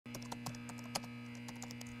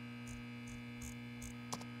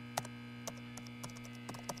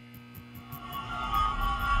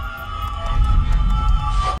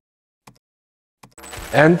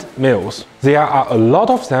and mills. There are a lot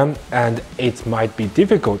of them and it might be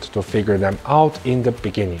difficult to figure them out in the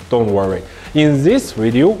beginning. Don't worry. In this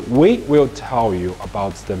video, we will tell you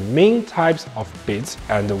about the main types of bits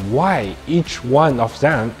and why each one of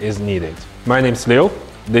them is needed. My name is Liu.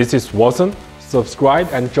 This is Wattsan. Subscribe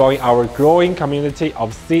and join our growing community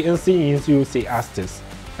of CNC enthusiasts.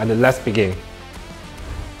 And let's begin.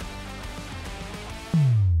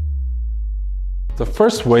 The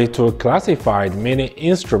first way to classify many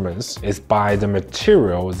instruments is by the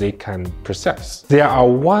material they can process. There are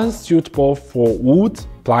ones suitable for wood,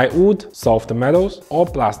 plywood, soft metals, or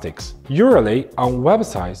plastics. Usually, on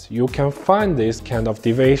websites, you can find these kind of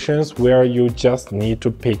divisions where you just need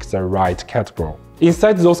to pick the right category.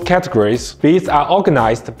 Inside those categories, bits are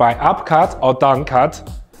organized by upcut or downcut,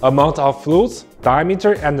 amount of flutes,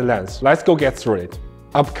 diameter, and length. Let's go get through it.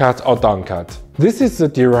 Upcut or downcut. This is the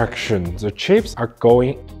direction the chips are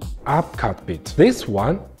going. Upcut bit. This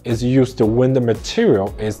one is used when the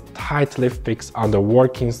material is tightly fixed on the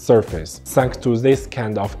working surface. Thanks to this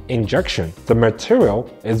kind of injection, the material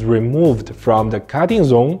is removed from the cutting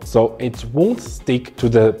zone so it won't stick to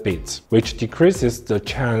the bit, which decreases the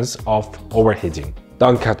chance of overheating.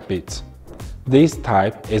 Downcut bit. This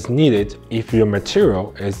type is needed if your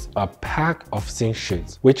material is a pack of thin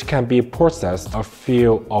sheets, which can be processed a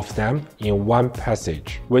few of them in one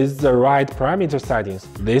passage. With the right parameter settings,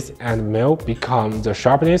 this end mill becomes the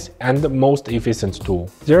sharpest and most efficient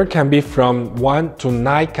tool. There can be from 1 to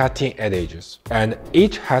 9 cutting edges, and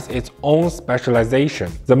each has its own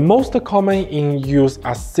specialization. The most common in use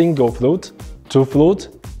are single flute, 2 flute,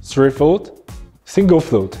 3 flute. Single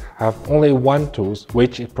flute have only one tool,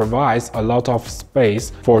 which provides a lot of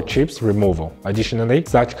space for chips removal. Additionally,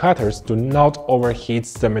 such cutters do not overheat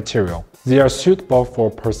the material. They are suitable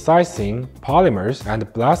for processing polymers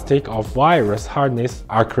and plastic of various hardness: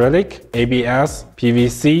 acrylic, ABS,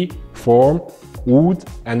 PVC, foam, wood,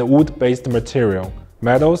 and wood-based material,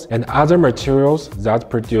 metals, and other materials that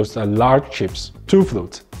produce large chips. 2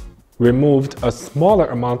 flute removed a smaller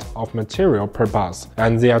amount of material per pass,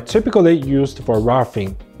 and they are typically used for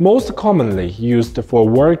roughing. Most commonly used for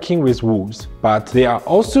working with woods, but they are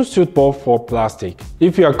also suitable for plastic.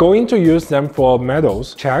 If you are going to use them for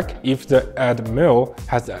metals, check if the end mill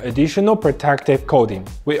has additional protective coating.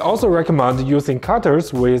 We also recommend using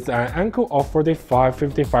cutters with an angle of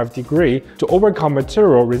 45-55 degrees to overcome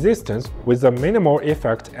material resistance with a minimal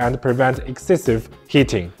effect and prevent excessive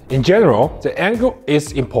heating. In general, the angle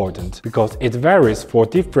is important because it varies for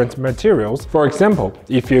different materials. For example,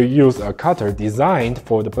 if you use a cutter designed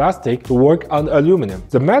for the plastic to work on aluminum,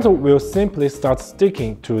 the metal will simply start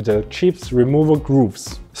sticking to the chip's removal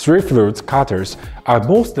grooves. 3 flute cutters are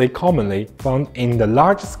mostly commonly found in the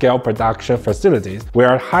large-scale production facilities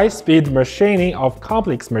where high-speed machining of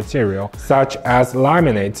complex material, such as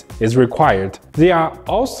laminate, is required. They are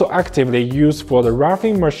also actively used for the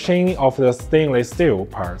roughing machining of the stainless steel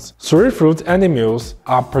parts. 3 flute end mills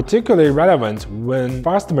are particularly relevant when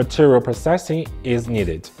fast material processing is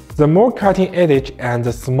needed. The more cutting edge and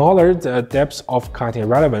the smaller the depth of cutting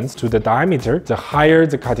relevance to the diameter, the higher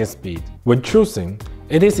the cutting speed. When choosing,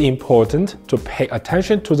 it is important to pay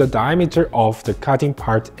attention to the diameter of the cutting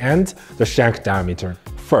part and the shank diameter.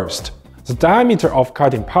 First, the diameter of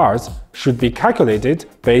cutting parts should be calculated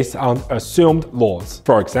based on assumed laws.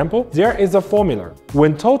 For example, there is a formula.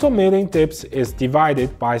 When total milling depth is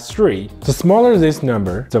divided by 3, the smaller this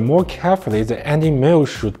number, the more carefully the ending mill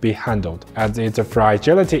should be handled, as its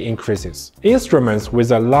fragility increases. Instruments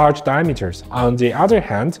with a large diameters, on the other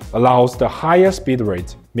hand, allows the higher speed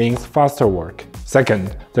rate, means faster work.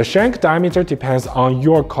 Second, the shank diameter depends on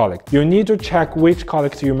your collet. You need to check which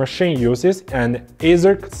collet your machine uses and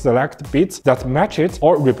either select bits that match it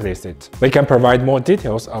or replace it. We can provide more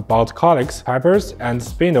details about collets, pipers, and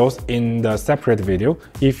spindles in the separate video.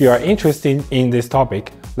 If you are interested in this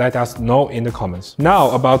topic, let us know in the comments. Now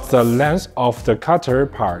about the length of the cutter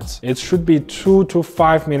parts. It should be 2 to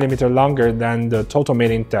 5 mm longer than the total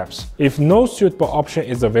milling depth. If no suitable option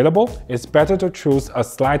is available, it's better to choose a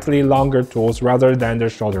slightly longer tool rather than the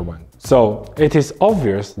shorter one. So, it is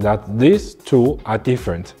obvious that these two are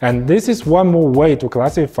different, and this is one more way to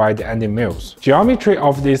classify the ending mills. Geometry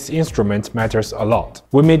of this instrument matters a lot.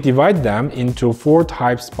 We may divide them into 4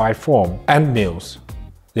 types by form: end mills.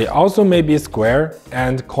 They also may be square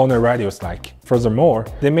and corner radius-like. Furthermore,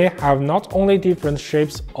 they may have not only different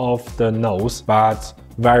shapes of the nose, but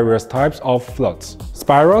various types of flutes: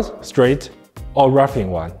 spiral, straight, or roughing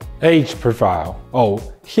one. Age profile. Oh,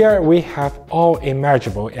 here we have all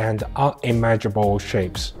imaginable and unimaginable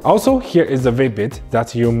shapes. Also, here is a V-bit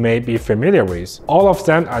that you may be familiar with. All of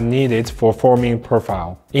them are needed for forming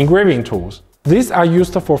profile. Engraving tools. These are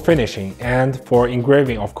used for finishing and for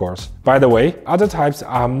engraving, of course. By the way, other types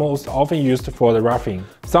are most often used for the roughing.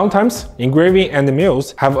 Sometimes, engraving end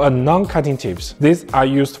mills have a non-cutting tips. These are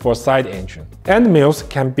used for side engine. End mills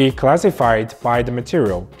can be classified by the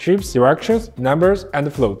material, chips, directions, numbers,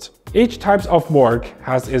 and flutes. Each type of work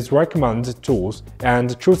has its recommended tools,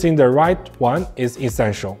 and choosing the right one is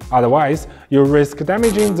essential. Otherwise, you risk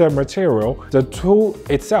damaging the material, the tool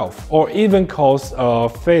itself, or even cause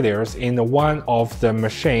failures in one of the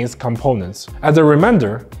machine's components. As a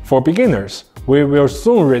reminder, for beginners, we will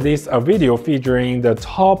soon release a video featuring the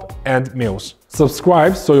top end mills.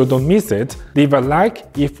 Subscribe so you don't miss it. Leave a like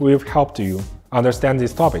if we've helped you understand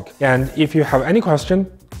this topic. And if you have any question,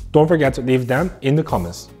 don't forget to leave them in the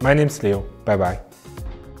comments. My name is Leo. Bye bye.